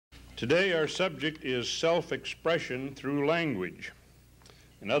Today our subject is self-expression through language.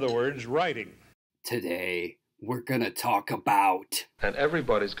 In other words, writing. Today we're gonna talk about... And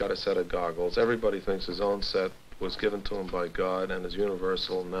everybody's got a set of goggles. Everybody thinks his own set was given to him by God and is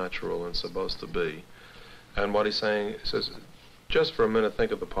universal, natural, and supposed to be. And what he's saying, he says, just for a minute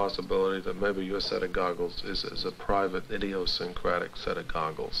think of the possibility that maybe your set of goggles is a private, idiosyncratic set of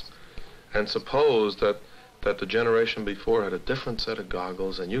goggles. And suppose that the generation before had a different set of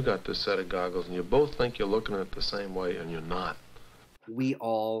goggles, and you got this set of goggles, and you both think you're looking at it the same way, and you're not. We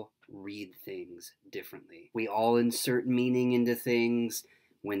all read things differently. We all insert meaning into things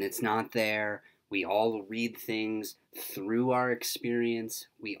when it's not there. We all read things through our experience.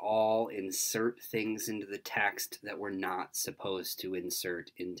 We all insert things into the text that we're not supposed to insert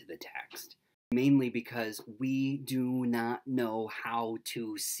into the text. Mainly because we do not know how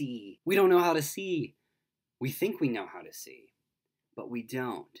to see. We don't know how to see. We think we know how to see, but we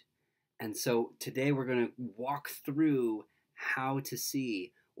don't. And so today we're going to walk through how to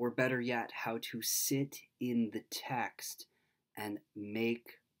see, or better yet, how to sit in the text and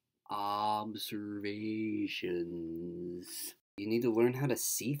make observations. You need to learn how to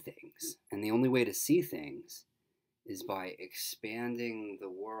see things. And the only way to see things is by expanding the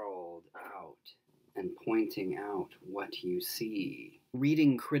world out and pointing out what you see.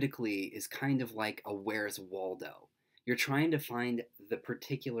 Reading critically is kind of like a Where's Waldo? You're trying to find the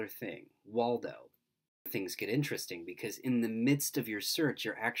particular thing, Waldo. Things get interesting because in the midst of your search,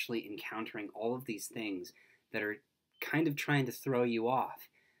 you're actually encountering all of these things that are kind of trying to throw you off,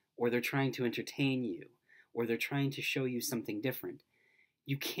 or they're trying to entertain you, or they're trying to show you something different.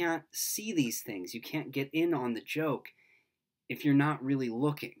 You can't see these things. You can't get in on the joke if you're not really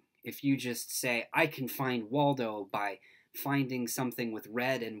looking. If you just say, I can find Waldo by finding something with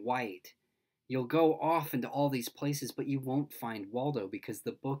red and white, you'll go off into all these places, but you won't find Waldo because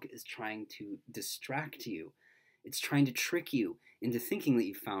the book is trying to distract you. It's trying to trick you into thinking that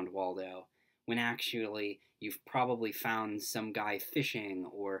you found Waldo, when actually you've probably found some guy fishing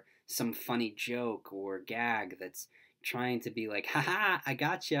or some funny joke or gag that's trying to be like, haha, I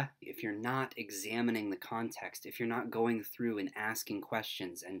gotcha. If you're not examining the context, if you're not going through and asking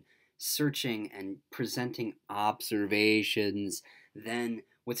questions and searching and presenting observations, then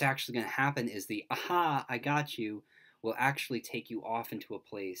what's actually going to happen is the aha, I got you will actually take you off into a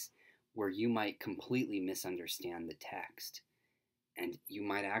place where you might completely misunderstand the text. And you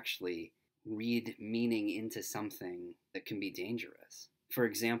might actually read meaning into something that can be dangerous. For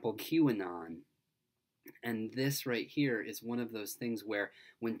example, QAnon. And this right here is one of those things where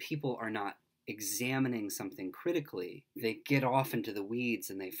when people are not examining something critically, they get off into the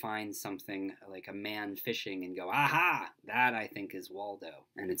weeds and they find something like a man fishing and go, aha, that I think is Waldo.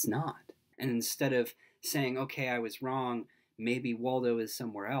 And it's not. And instead of saying, okay, I was wrong, maybe Waldo is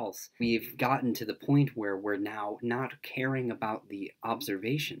somewhere else, we've gotten to the point where we're now not caring about the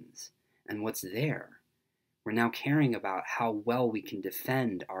observations and what's there. We're now caring about how well we can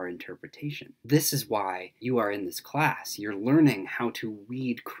defend our interpretation. This is why you are in this class. You're learning how to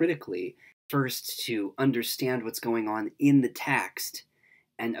read critically, first to understand what's going on in the text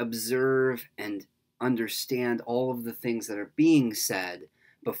and observe and understand all of the things that are being said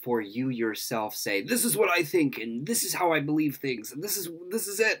before you yourself say, this is what I think, and this is how I believe things, and this is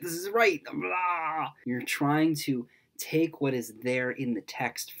it, this is right, blah. You're trying to take what is there in the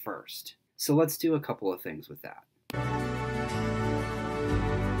text first. So let's do a couple of things with that.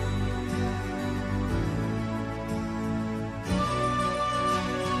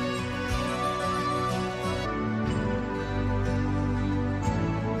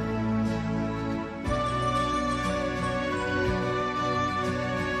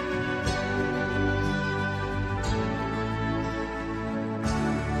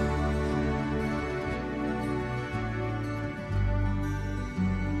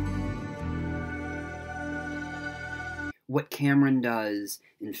 What Cameron does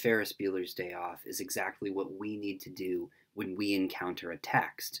in Ferris Bueller's Day Off is exactly what we need to do when we encounter a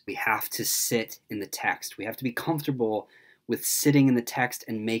text. We have to sit in the text. We have to be comfortable with sitting in the text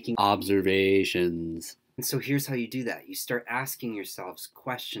and making observations. And so here's how you do that. You start asking yourselves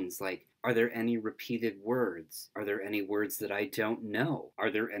questions like, are there any repeated words? Are there any words that I don't know? Are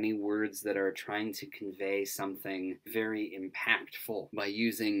there any words that are trying to convey something very impactful by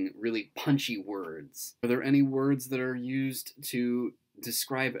using really punchy words? Are there any words that are used to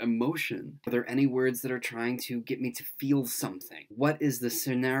describe emotion? Are there any words that are trying to get me to feel something? What is the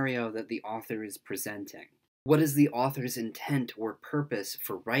scenario that the author is presenting? What is the author's intent or purpose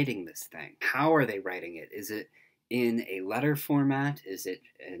for writing this thing? How are they writing it? Is it in a letter format? Is it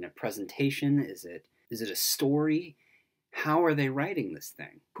in a presentation? Is it a story? How are they writing this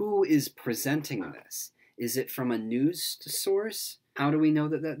thing? Who is presenting this? Is it from a news source? How do we know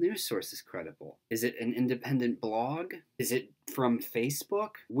that that news source is credible? Is it an independent blog? Is it from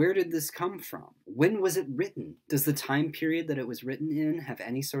Facebook? Where did this come from? When was it written? Does the time period that it was written in have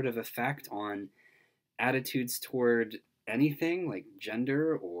any sort of effect on attitudes toward anything like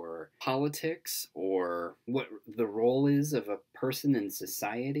gender or politics or what the role is of a person in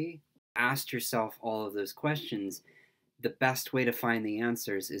society? Ask yourself all of those questions. The best way to find the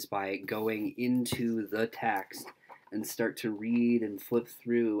answers is by going into the text and start to read and flip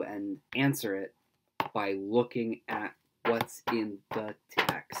through and answer it by looking at what's in the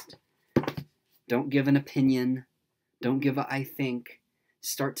text. Don't give an opinion. Don't give a I think.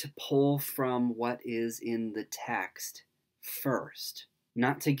 Start to pull from what is in the text first.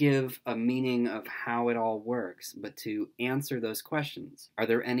 Not to give a meaning of how it all works, but to answer those questions. Are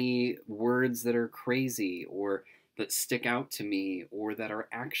there any words that are crazy or that stick out to me, or that are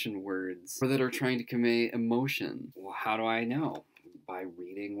action words, or that are trying to convey emotion? Well, how do I know? By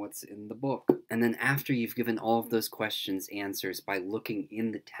reading what's in the book. And then after you've given all of those questions answers by looking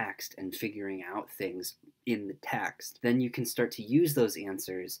in the text and figuring out things in the text, then you can start to use those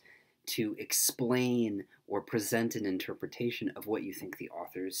answers to explain or present an interpretation of what you think the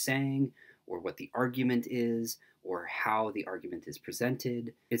author is saying, or what the argument is, or how the argument is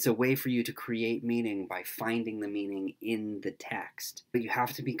presented. It's a way for you to create meaning by finding the meaning in the text. But you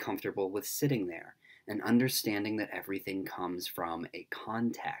have to be comfortable with sitting there and understanding that everything comes from a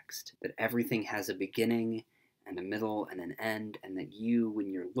context, that everything has a beginning and a middle and an end, and that you,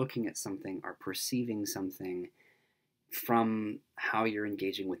 when you're looking at something, are perceiving something from how you're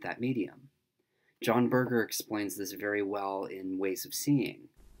engaging with that medium. John Berger explains this very well in Ways of Seeing.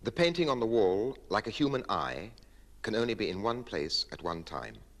 The painting on the wall, like a human eye, can only be in one place at one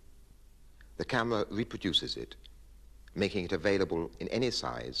time. The camera reproduces it, making it available in any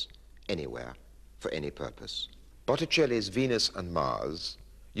size, anywhere, for any purpose. Botticelli's Venus and Mars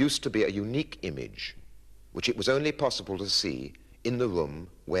used to be a unique image, which it was only possible to see in the room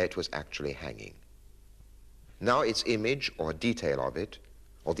where it was actually hanging. Now its image, or a detail of it,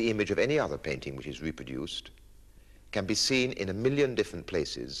 or the image of any other painting which is reproduced, can be seen in 1,000,000 different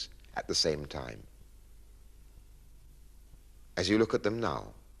places at the same time. As you look at them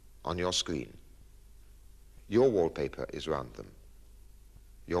now, on your screen, your wallpaper is round them.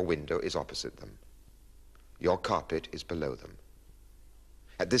 Your window is opposite them. Your carpet is below them.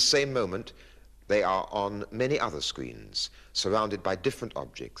 At this same moment, they are on many other screens, surrounded by different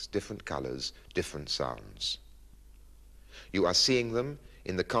objects, different colors, different sounds. You are seeing them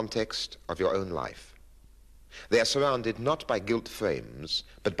in the context of your own life. They are surrounded not by gilt frames,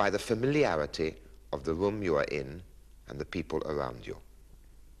 but by the familiarity of the room you are in and the people around you.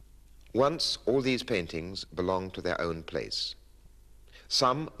 Once, all these paintings belonged to their own place.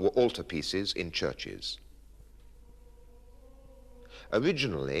 Some were altarpieces in churches.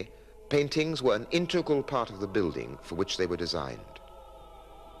 Originally, paintings were an integral part of the building for which they were designed.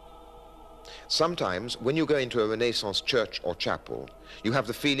 Sometimes, when you go into a Renaissance church or chapel, you have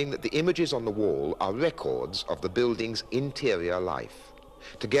the feeling that the images on the wall are records of the building's interior life.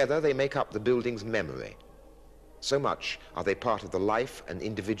 Together, they make up the building's memory. So much are they part of the life and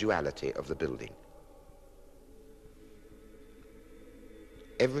individuality of the building.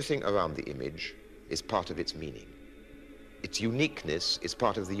 Everything around the image is part of its meaning. Its uniqueness is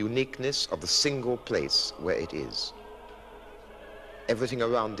part of the uniqueness of the single place where it is. Everything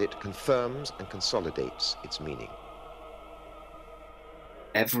around it confirms and consolidates its meaning.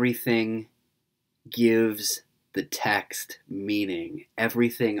 Everything gives the text meaning.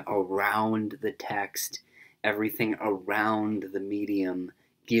 Everything around the text, everything around the medium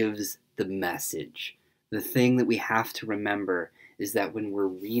gives the message. The thing that we have to remember is that when we're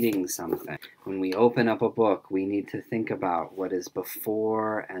reading something, when we open up a book, we need to think about what is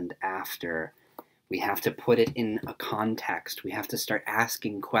before and after. We have to put it in a context. We have to start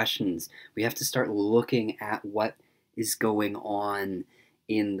asking questions. We have to start looking at what is going on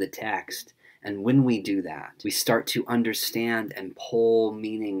in the text. And when we do that, we start to understand and pull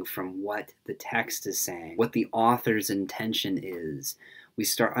meaning from what the text is saying, what the author's intention is. We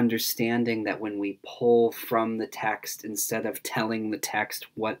start understanding that when we pull from the text instead of telling the text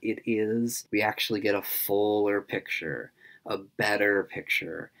what it is, we actually get a fuller picture, a better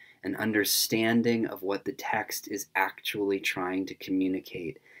picture, an understanding of what the text is actually trying to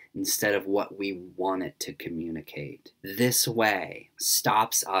communicate instead of what we want it to communicate. This way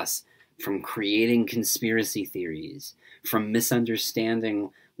stops us from creating conspiracy theories, from misunderstanding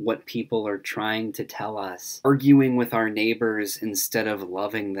what people are trying to tell us, arguing with our neighbors instead of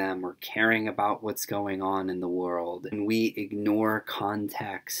loving them or caring about what's going on in the world. And we ignore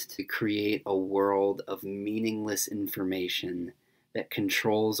context to create a world of meaningless information that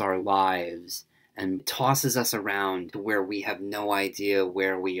controls our lives and tosses us around to where we have no idea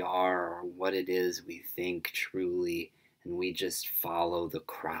where we are or what it is we think truly, and we just follow the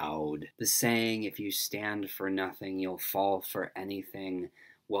crowd. The saying, if you stand for nothing, you'll fall for anything.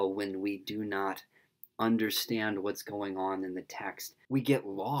 Well, when we do not understand what's going on in the text, we get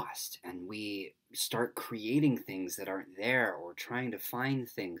lost and we start creating things that aren't there, or trying to find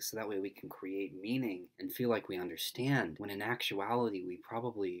things so that way we can create meaning and feel like we understand, when in actuality we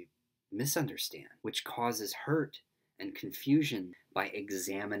probably misunderstand, which causes hurt and confusion by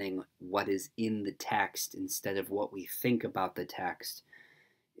examining what is in the text instead of what we think about the text.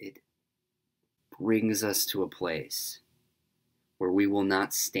 It brings us to a place where we will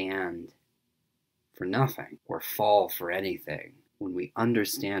not stand for nothing or fall for anything. When we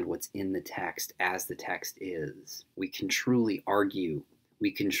understand what's in the text as the text is, we can truly argue,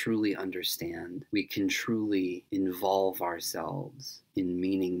 we can truly understand, we can truly involve ourselves in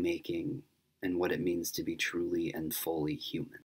meaning making and what it means to be truly and fully human.